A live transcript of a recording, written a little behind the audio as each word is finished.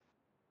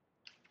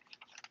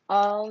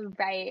All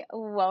right,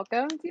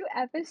 welcome to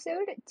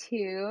episode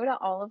 2 to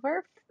all of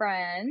our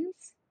friends.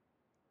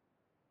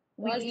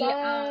 What's We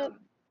up?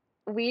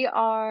 we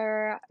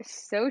are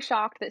so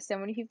shocked that so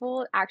many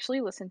people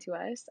actually listen to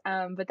us.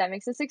 But that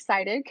makes us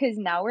excited because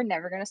now we're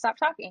never gonna stop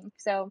talking.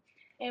 So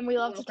And we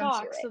love to welcome to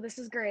talk, it. so this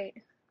is great.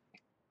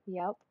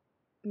 Yep.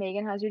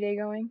 Megan, how's your day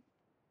going?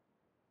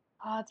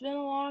 It's been a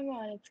long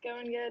one. It's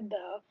going good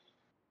though.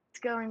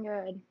 It's going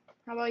good.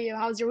 How about you?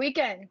 How's your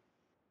weekend?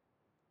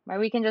 My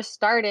weekend just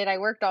started. I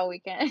worked all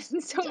weekend,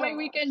 so my Oh,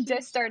 weekend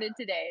just sheesh. started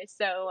today.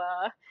 So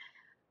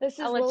This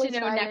I'll is let you Lily's know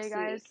Friday, next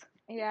guys.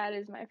 week. Yeah, it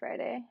is my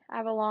Friday. I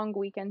have a long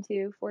weekend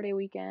too, 4-day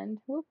weekend.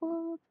 Whoop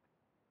whoop.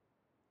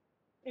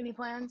 Any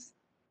plans?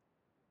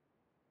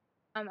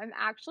 I'm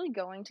actually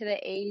going to the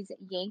A's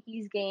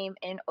Yankees game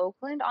in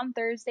Oakland on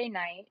Thursday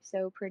night,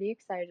 so pretty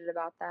excited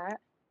about that.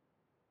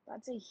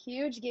 That's a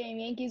huge game.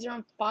 Yankees are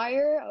on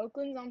fire.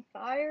 Oakland's on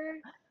fire.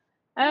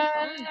 It'll be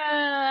fun.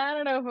 I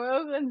don't know if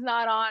Oakland's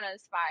not on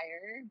as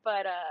fire,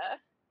 but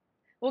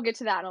we'll get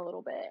to that in a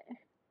little bit.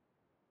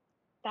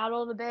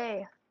 Battle of the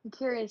Bay. I'm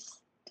curious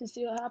to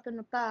see what happened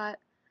with that.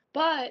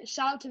 But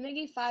shout out to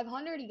Miggy,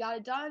 500. He got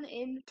it done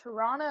in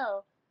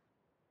Toronto.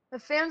 The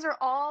fans are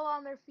all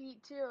on their feet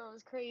too. It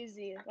was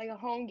crazy, like a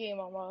home game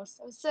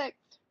almost. It was sick.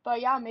 But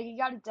yeah, Miggy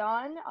got it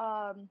done.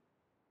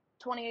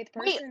 28th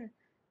Wait, person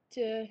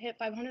to hit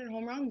 500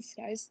 home runs,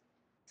 guys.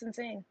 It's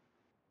insane.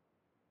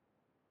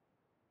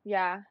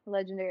 yeah,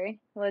 legendary,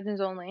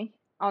 legends only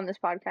on this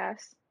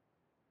podcast.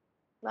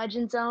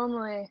 Legends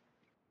only.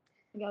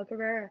 Miguel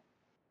Cabrera.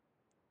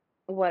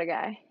 What a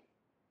guy.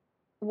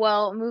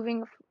 Well,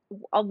 moving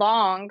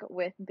along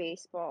with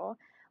baseball,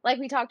 like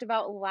we talked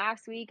about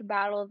last week,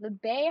 Battle of the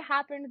Bay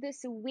happened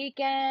this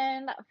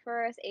weekend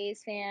for us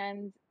A's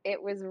fans.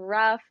 It was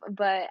rough,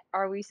 but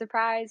are we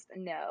surprised?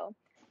 No.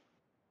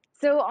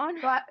 So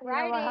But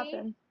yeah, what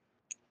happened?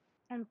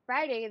 on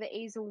Friday, the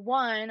A's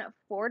won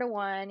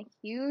 4-1,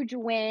 huge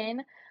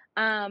win.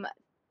 Um,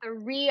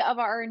 three of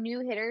our new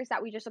hitters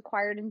that we just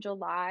acquired in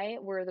July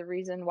were the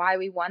reason why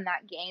we won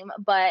that game.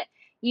 But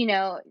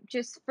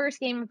just first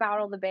game of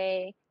Battle of the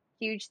Bay,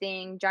 huge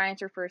thing.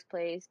 Giants are first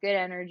place, good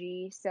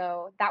energy.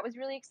 So that was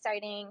really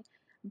exciting.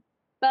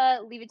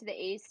 But leave it to the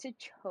A's to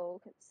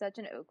choke. It's such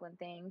an Oakland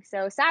thing.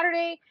 So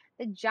Saturday,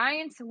 the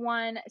Giants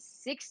won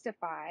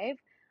 6-5.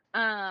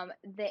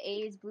 The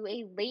A's blew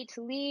a late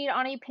lead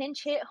on a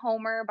pinch hit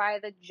homer by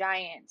the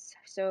Giants.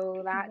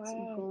 So that's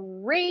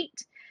Wow.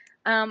 great.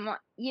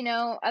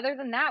 Other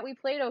than that, we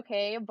played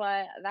okay,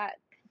 but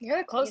Yeah,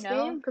 you close know,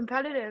 game,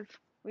 competitive.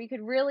 we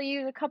could really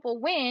use a couple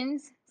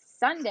wins.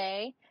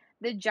 Sunday,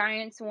 the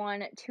Giants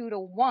won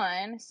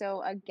 2-1.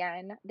 So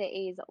again, the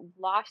A's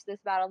lost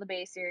this Battle of the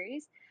Bay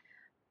series.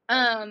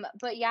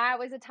 But yeah, it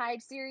was a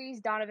tied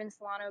series. Donovan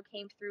Solano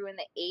came through in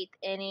the eighth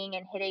inning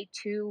and hit a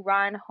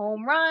 2-run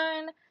home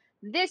run.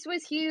 This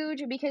was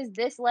huge because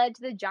this led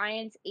to the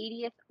Giants'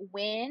 80th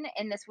win,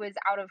 and this was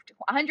out of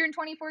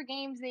 124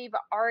 games. They've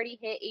already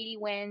hit 80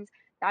 wins.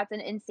 That's an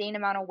insane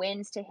amount of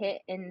wins to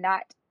hit in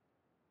that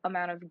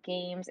amount of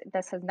games.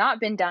 This has not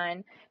been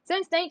done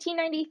since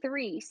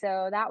 1993.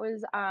 So that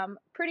was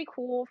pretty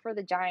cool for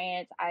the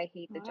Giants. I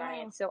hate the Wow.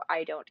 Giants, so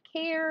I don't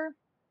care.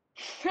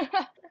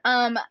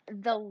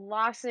 The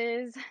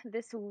losses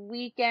this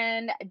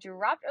weekend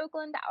dropped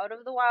Oakland out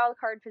of the wild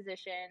card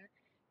position.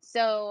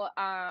 So,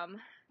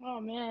 Oh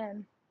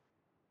man.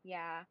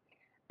 yeah.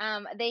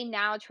 They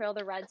now trail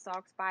the Red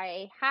Sox by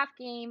a half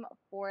game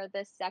for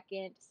the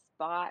second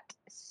spot.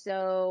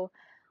 So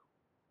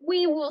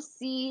we will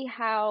see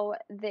how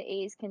the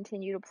A's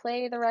continue to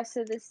play the rest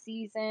of the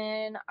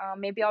season.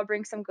 Maybe I'll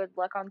bring some good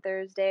luck on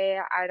Thursday.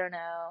 I don't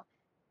know.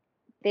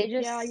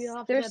 Yeah, you'll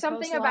have There's to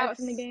something post live about,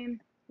 from the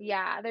game.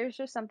 yeah, there's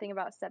just something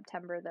about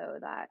September though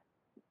that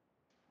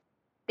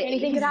the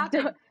Anything could A's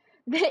don't, happen.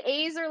 the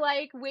A's are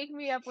like, wake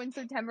me up when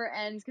September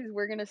ends because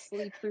we're gonna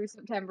sleep through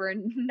September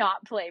and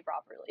not play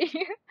properly.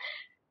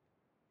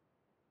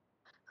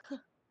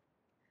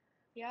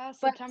 Yeah,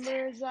 But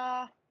September is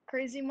a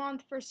crazy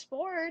month for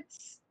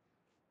sports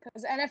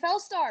because NFL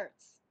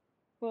starts.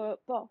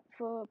 football,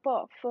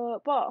 football,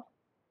 football.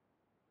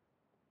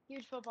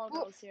 Huge football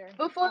Well, goals here.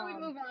 before we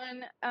move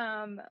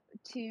on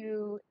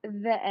to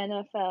the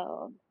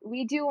NFL,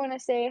 we do want to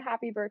say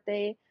happy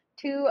birthday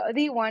to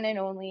the one and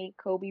only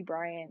Kobe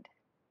Bryant.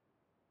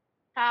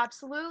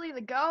 Absolutely, the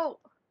GOAT.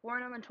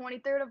 Born on the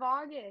 23rd of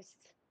August.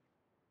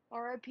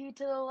 RIP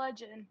to the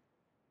legend.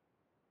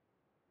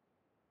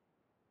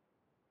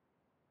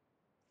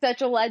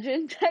 Such a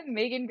legend that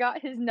Megan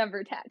got his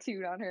number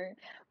tattooed on her.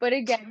 But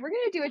again, we're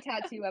gonna do a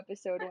tattoo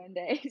episode one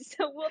day,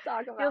 so we'll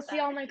talk You'll about see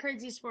that all my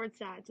crazy sports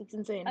stats. It's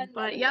insane.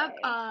 But another yep,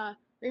 day.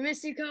 we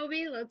miss you,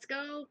 Kobe. Let's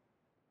go.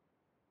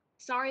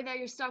 Sorry that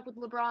you're stuck with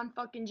LeBron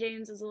fucking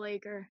James as a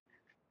Laker.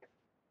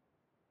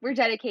 We're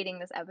dedicating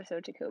this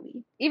episode to Kobe.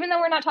 Even though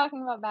we're not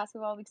talking about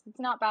basketball because it's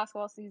not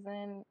basketball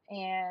season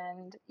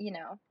and,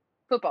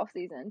 football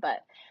season, but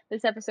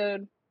this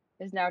episode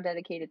is now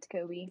dedicated to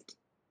Kobe.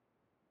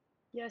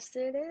 Yes,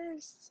 it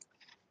is.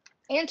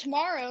 And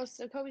tomorrow,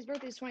 so Kobe's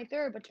birthday is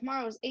 23rd, but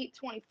tomorrow is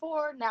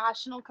 8/24,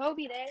 National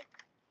Kobe Day.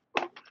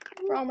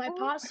 For all my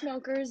pot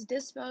smokers,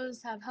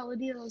 Dispos have hella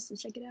deals, so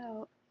check it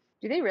out.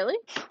 Do they really?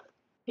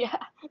 Yeah,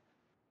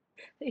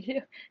 they do.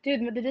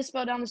 Dude, the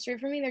Dispo down the street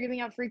from me, they're giving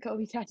out free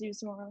Kobe tattoos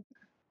tomorrow.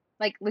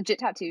 Like legit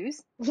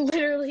tattoos?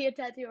 Literally a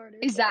tattoo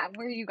artist, Is yeah. that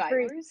where you got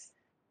Free. yours?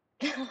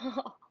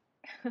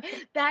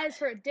 That is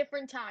for a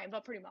different time,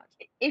 but pretty much.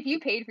 If you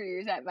paid for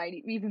yours, that might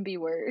even be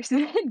worse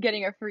than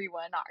getting a free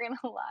one, not gonna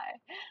lie.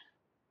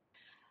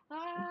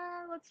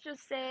 Let's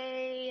just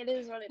say it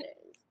is what it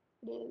is.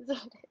 It is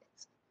what it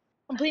is.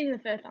 I'm pleading the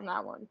fifth on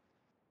that one.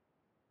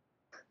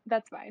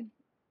 That's fine.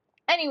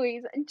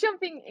 Anyways,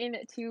 jumping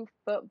into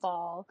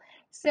football.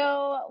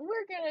 So,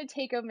 we're going to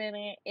take a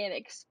minute and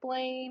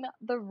explain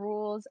the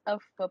rules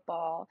of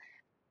football.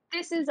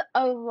 This is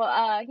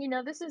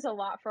this is a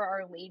lot for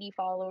our lady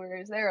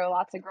followers. There are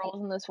lots of girls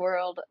in this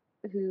world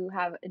who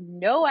have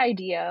no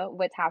idea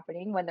what's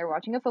happening when they're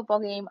watching a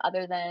football game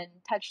other than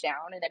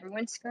touchdown and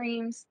everyone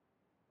screams.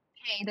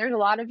 Hey, there's a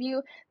lot of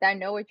you that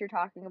know what you're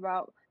talking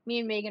about. Me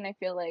and Megan, I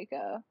feel like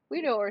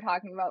we know what we're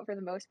talking about for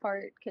the most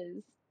part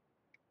because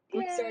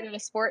we Yeah. started a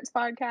sports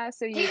podcast,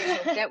 so you would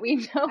hope that we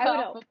know I would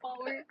how hope. football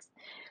works.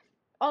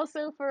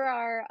 Also, for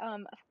our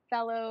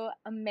fellow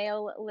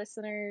male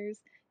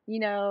listeners, you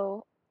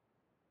know,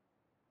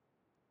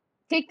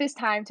 take this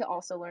time to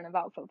also learn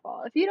about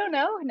football. If you don't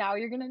know, now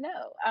you're gonna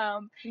know.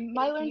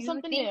 Might If learn you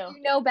something think new.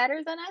 you know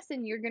better than us,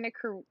 and you're gonna,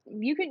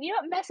 you can,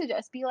 message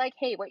us, be like,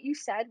 hey, what you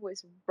said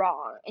was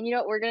wrong, and you know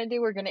what we're gonna do?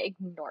 We're gonna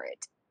ignore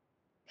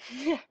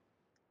it.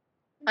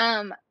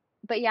 Um,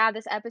 but yeah,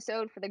 this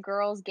episode for the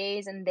girls,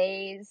 gays, and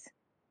theys,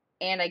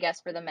 and I guess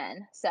for the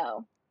men.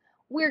 So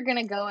we're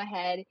gonna go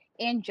ahead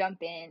and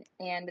jump in,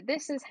 and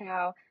this is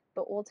how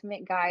the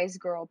Ultimate Guys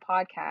Girl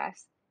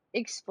podcast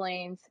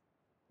explains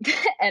the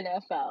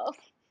NFL.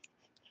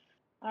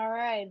 All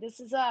right, this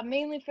is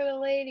mainly for the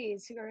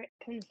ladies who are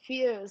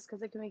confused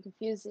because it can be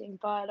confusing.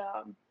 But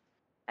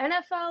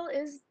NFL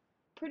is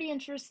pretty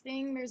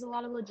interesting. There's a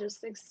lot of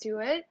logistics to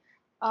it,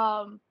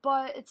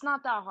 but it's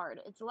not that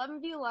hard. It's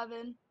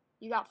 11v11.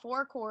 You got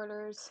 4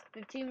 quarters,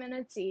 15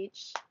 minutes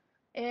each,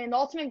 and the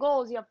ultimate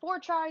goal is you have 4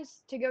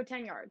 tries to go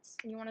 10 yards,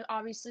 and you want to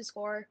obviously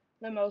score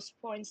the most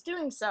points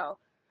doing so.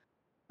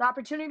 The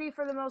opportunity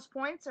for the most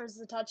points is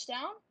the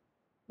touchdown,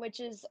 which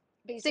is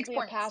Six basically a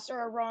points. pass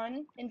or a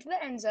run into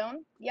the end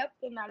zone. Yep,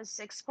 and that is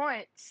 6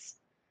 points.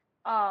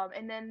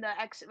 And then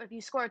if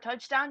you score a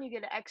touchdown, you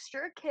get an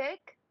extra kick.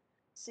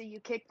 So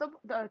you kick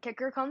the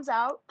kicker comes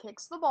out,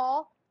 kicks the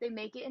ball. They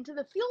make it into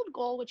the field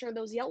goal, which are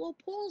those yellow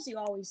poles you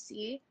always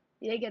see.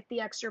 They get the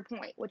extra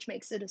point, which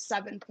makes it a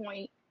 7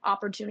 point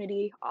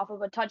opportunity off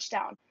of a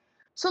touchdown.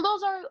 So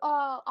those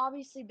are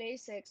obviously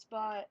basics,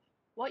 but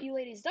what you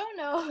ladies don't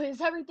know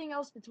is everything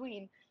else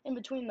in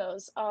between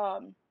those.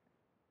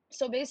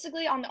 So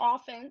basically, on the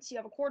offense, you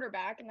have a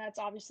quarterback, and that's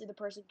obviously the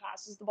person who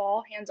passes the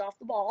ball, hands off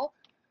the ball.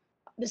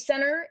 The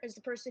center is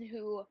the person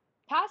who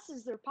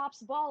passes or pops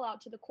the ball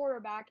out to the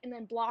quarterback and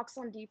then blocks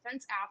on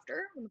defense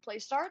after when the play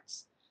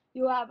starts.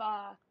 You have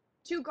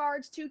 2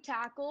 guards, 2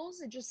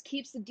 tackles. It just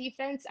keeps the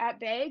defense at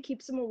bay,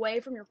 keeps them away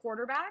from your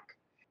quarterback.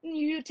 And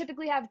you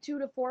typically have 2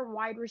 to 4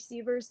 wide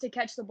receivers to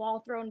catch the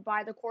ball thrown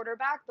by the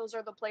quarterback. Those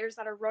are the players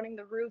that are running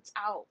the routes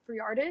out for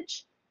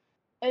yardage.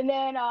 And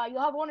then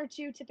you'll have 1 or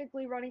 2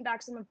 typically running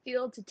backs on the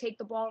field to take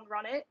the ball and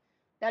run it.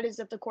 That is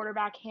if the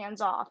quarterback hands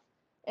off.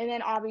 And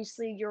then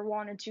obviously your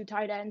 1 or 2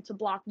 tight end to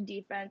block the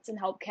defense and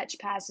help catch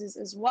passes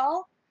as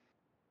well.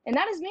 And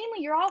that is mainly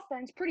your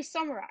offense, pretty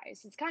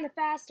summarized. It's kind of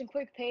fast and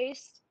quick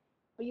paced,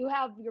 but you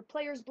have your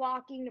players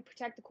blocking to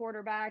protect the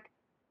quarterback.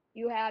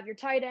 You have your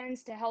tight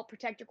ends to help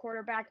protect your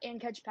quarterback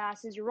and catch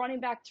passes. Your running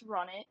back to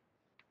run it.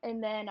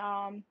 And then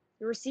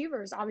the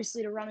receivers,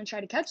 obviously, to run and try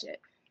to catch it.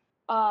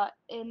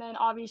 And then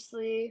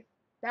obviously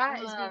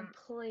that is being Um,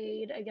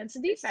 played against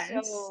the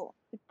defense. so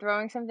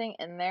throwing something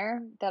in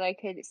there that I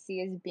could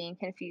see as being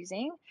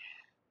confusing.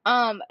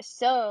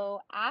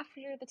 So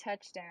after the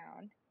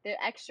touchdown,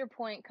 the extra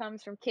point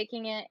comes from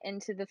kicking it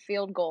into the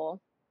field goal.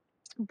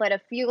 But a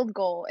field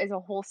goal is a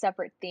whole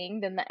separate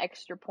thing than the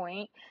extra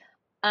point.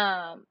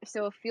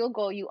 So a field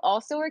goal, you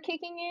also are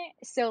kicking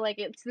it. So like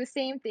it's the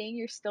same thing,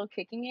 you're still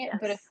kicking it,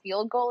 but a Yes.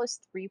 field goal is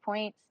 3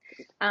 points.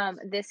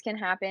 This can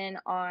happen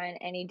on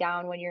any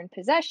down when you're in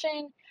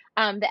possession.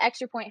 The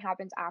extra point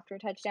happens after a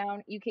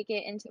touchdown. You kick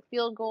it into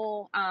field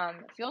goal.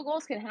 Field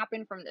goals can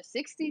happen from the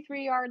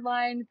 63-yard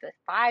line, the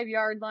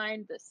 5-yard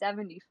line, the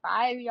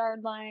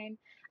 75-yard line.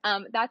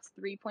 That's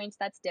 3 points.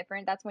 That's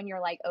different. That's when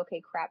you're like,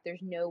 okay, crap,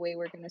 there's no way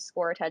we're going to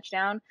score a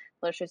touchdown.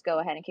 Let's just go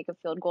ahead and kick a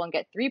field goal and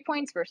get 3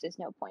 points versus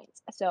no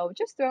points. So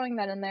just throwing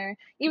that in there,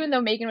 even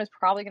though Megan was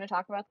probably going to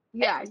talk about.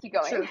 Yeah, Anyways, keep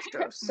going.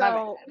 true. My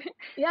So, bad.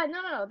 yeah,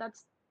 no,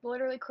 that's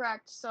literally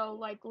correct. So,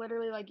 like,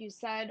 literally, like you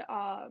said,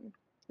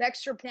 the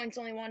extra point's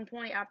only 1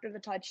 point after the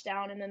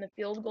touchdown, and then the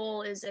field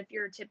goal is if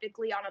you're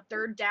typically on a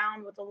third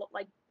down with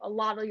a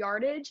lot of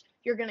yardage,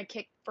 you're gonna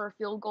kick for a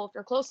field goal if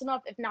you're close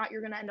enough. If not,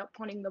 you're gonna end up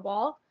punting the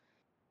ball.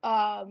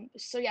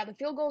 So yeah, the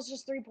field goal is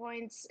just 3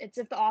 points. It's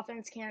if the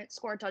offense can't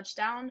score a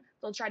touchdown,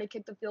 they'll try to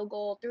kick the field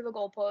goal through the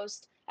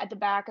goalpost at the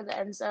back of the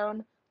end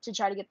zone to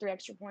try to get 3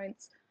 extra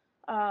points.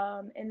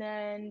 And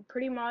then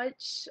pretty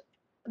much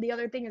the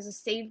other thing is a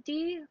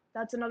safety.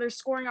 That's another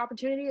scoring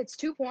opportunity. It's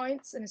 2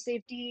 points, and a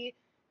safety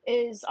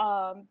is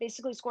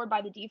basically scored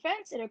by the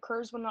defense. It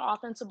occurs when the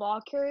offensive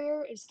ball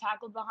carrier is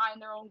tackled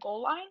behind their own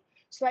goal line.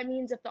 So that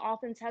means if the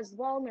offense has the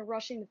ball and they're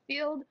rushing the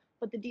field,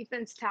 but the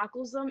defense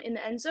tackles them in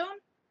the end zone,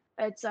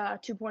 it's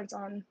 2 points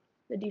on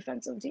the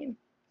defensive team.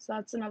 So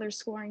that's another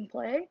scoring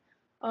play.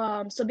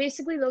 So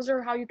basically, those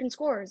are how you can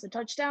score: is a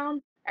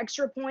touchdown,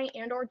 extra point,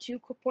 and/or 2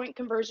 point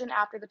conversion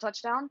after the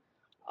touchdown,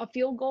 a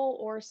field goal,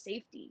 or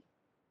safety.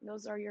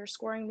 Those are your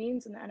scoring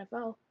means in the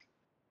NFL.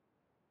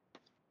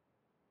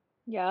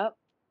 Yep.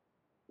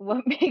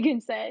 What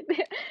Megan said.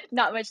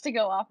 Not much to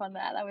go off on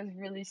that. That was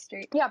really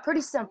Yeah,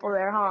 pretty simple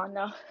there, huh?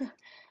 No,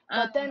 but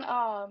Um, then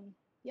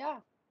yeah,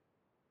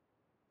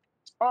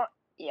 oh,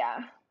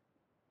 yeah.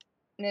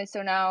 No,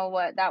 so now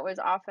what? That was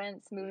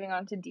offense. Moving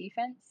on to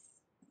defense.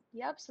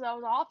 yep. So that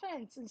was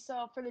offense, and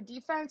so for the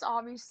defense,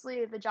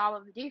 obviously the job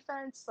of the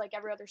defense, like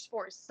every other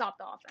sport, is stop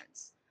the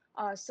offense.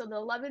 So the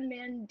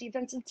 11-man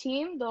defensive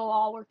team, they'll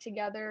all work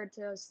together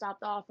to stop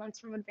the offense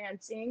from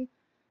advancing.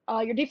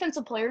 Your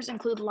defensive players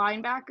include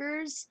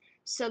linebackers,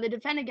 so they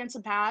defend against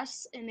a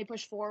pass and they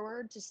push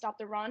forward to stop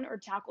the run or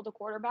tackle the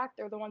quarterback.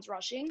 They're the ones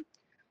rushing.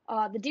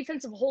 The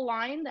defensive whole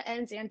line, the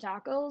ends and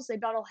tackles, they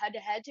battle head to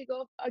head to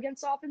go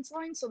against the offense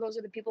line. So those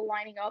are the people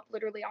lining up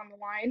literally on the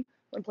line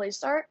when plays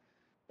start.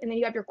 And then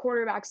you have your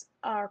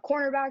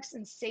cornerbacks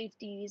and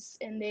safeties,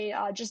 and they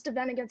just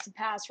defend against the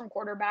pass from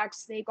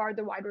quarterbacks. They guard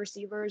the wide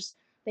receivers.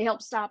 They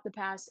help stop the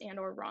pass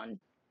and/or run.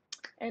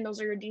 And those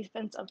are your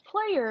defensive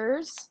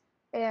players.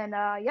 And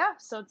yeah,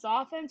 so it's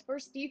offense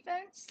versus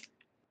defense.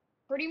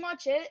 Pretty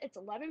much it. It's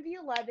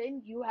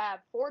 11v11. You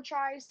have 4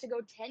 tries to go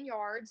 10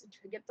 yards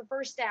to get the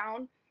first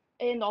down,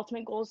 and the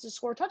ultimate goal is to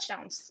score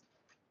touchdowns.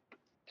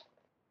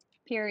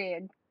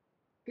 Period.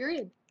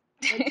 Period.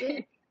 That's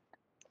it.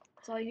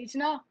 That's all you need to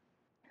know.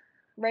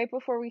 Right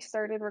before we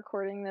started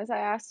recording this, I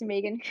asked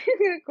Megan who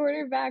the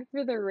quarterback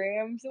for the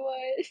Rams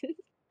was.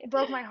 It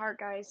broke my heart,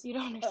 guys. You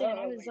don't understand.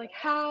 I Oh was my like, god.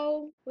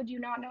 how would you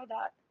not know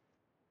that?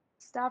 You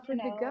Stafford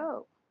the know,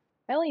 GOAT.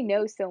 I only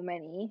know so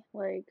many,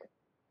 like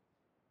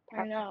I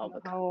Patrick know,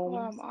 but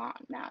Mahomes, come on,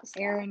 Matt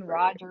Aaron Stafford.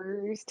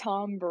 Rodgers,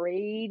 Tom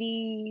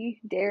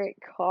Brady, Derek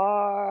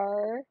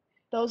Carr.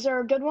 Those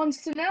are good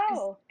ones to Is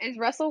know. is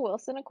Russell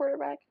Wilson a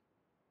quarterback?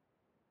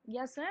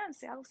 Yes, ma'am.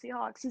 Seattle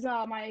Seahawks. He's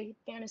my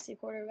fantasy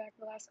quarterback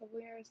for the last couple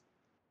of years.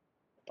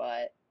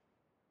 But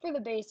for the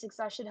basics,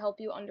 that should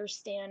help you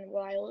understand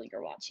while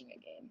you're watching a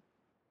game.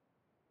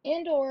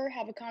 And or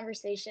have a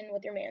conversation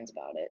with your mans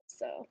about it.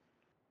 So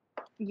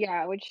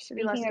Yeah, which should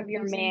be less speaking of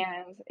your confusing.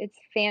 mans, it's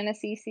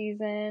fantasy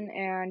season,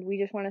 and we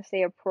just want to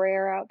say a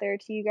prayer out there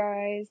to you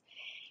guys.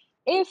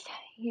 If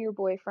your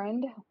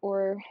boyfriend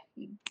or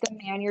the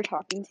man you're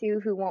talking to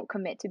who won't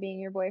commit to being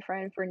your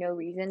boyfriend for no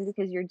reason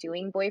because you're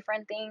doing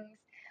boyfriend things,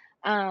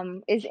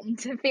 is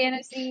into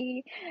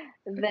fantasy,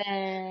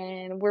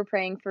 then we're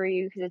praying for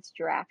you because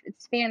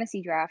it's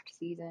fantasy draft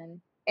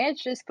season.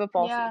 It's just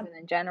football Yeah, season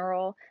in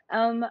general.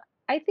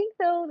 I think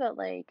though that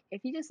like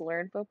if you just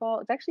learn football,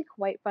 it's actually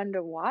quite fun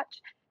to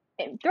watch.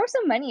 And throw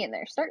some money in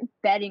there, start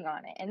betting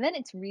on it, and then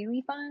it's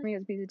really fun. Let me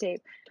get a piece of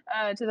tape.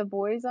 To the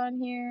boys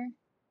on here,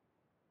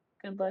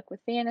 good luck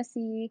with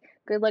fantasy.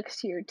 Good luck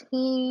to your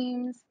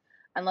teams.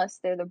 Unless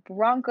they're the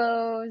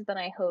Broncos, then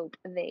I hope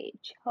they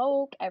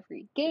choke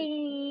every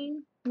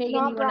game.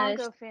 not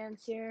Bronco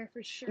fans here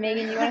for sure.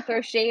 Megan, you wanna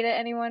throw shade at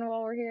anyone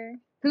while we're here?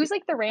 Who's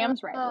like the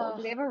Rams rival? uh,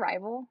 Do they have a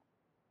rival?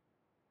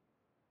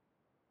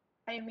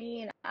 I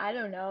mean, I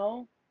don't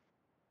know.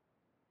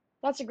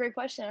 That's a great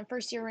question. I'm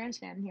first year Rams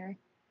fan here.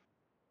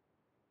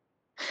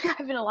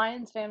 I've been a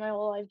Lions fan my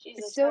whole life.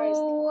 Jesus Christ.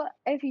 So,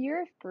 if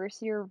you're a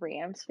first year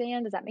Rams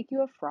fan, does that make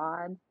you a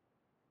fraud?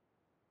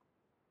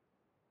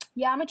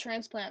 Yeah, I'm a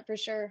transplant for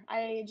sure.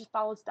 I just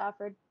followed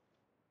Stafford.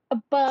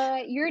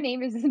 But your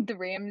name isn't the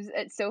Rams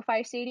at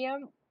SoFi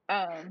Stadium.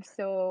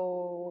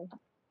 So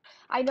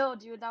I know,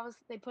 dude. That was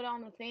they put it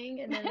on the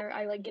thing, and then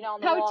I like get it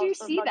on the how'd wall you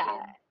for see that?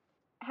 fucking.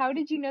 How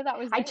did you know that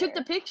was I took the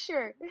there?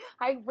 picture.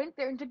 I went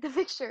there and took the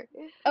picture.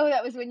 Oh,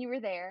 that was when you were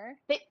there?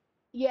 They,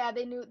 yeah,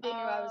 they knew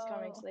I was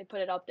coming, so Oh, they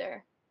put it up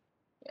there.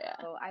 Yeah.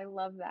 oh, I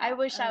love I that.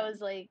 wish I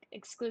was like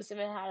exclusive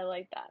and had it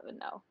like that, but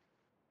no.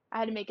 I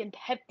had to make a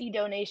hefty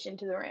donation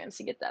to the Rams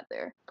to get that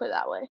there. Put it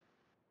that way.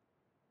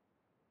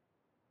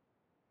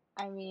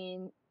 I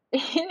mean,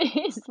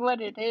 it is what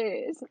it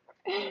is.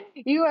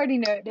 You already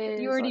know. It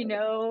You is already what it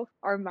know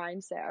our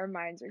mindset. Our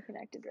minds are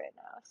connected right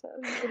now, so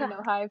you is. already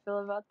know how I feel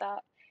about that.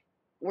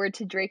 Word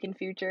to Drake in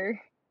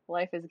future.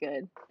 Life is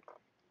good.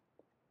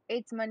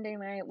 It's Monday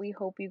night. We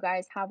hope you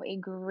guys have a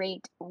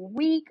great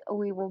week.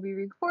 We will be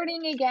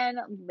recording again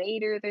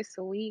later this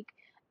week.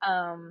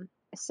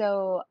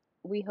 So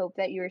we hope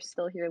that you're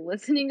still here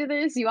listening to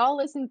this. You all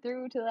listened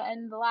through to the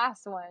end of the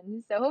last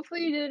one. So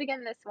hopefully you did it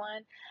again this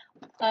one.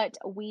 But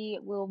we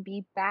will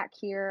be back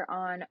here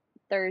on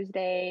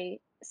Thursday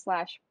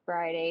slash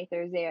Friday,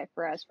 Thursday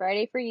for us,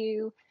 Friday for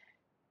you,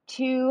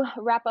 to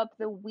wrap up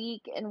the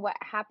week and what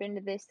happened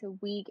this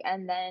week,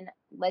 and then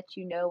let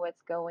you know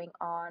what's going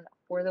on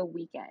for the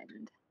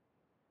weekend.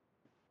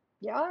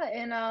 Yeah,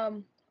 and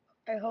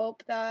I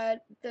hope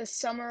that this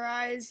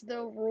summarized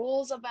the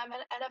rules of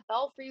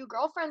NFL for you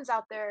girlfriends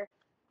out there.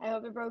 I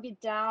hope it broke it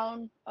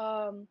down.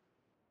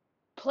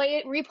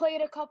 Replay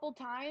it a couple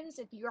times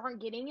if you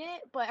aren't getting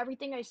it, but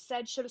everything I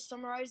said should have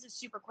summarized it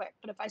super quick.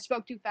 But if I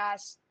spoke too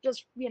fast,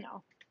 just,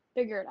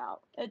 figure it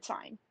out. It's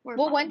fine. We're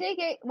Well, fine.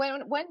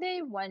 one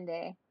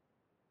day,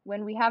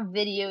 when we have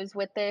videos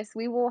with this,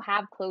 we will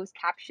have closed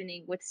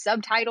captioning with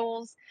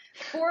subtitles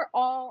for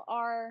all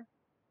our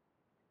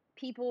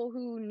people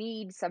who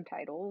need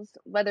subtitles,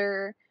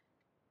 whatever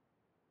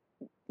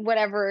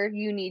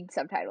you need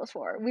subtitles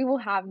for. We will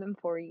have them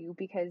for you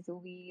because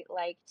we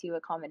like to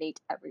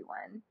accommodate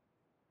everyone.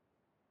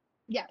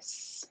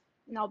 Yes.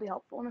 And that'll be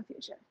helpful in the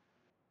future.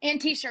 And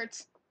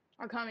t-shirts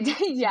are coming, so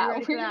be Yeah,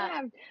 ready for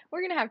that.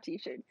 we're gonna have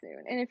t-shirts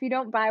soon. And if you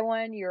don't buy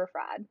one, you're a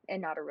fraud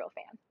and not a real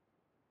fan.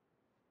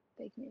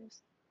 Fake news.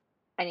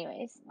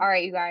 Anyways, all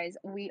right, you guys,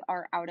 we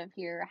are out of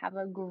here. Have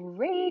a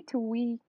great week.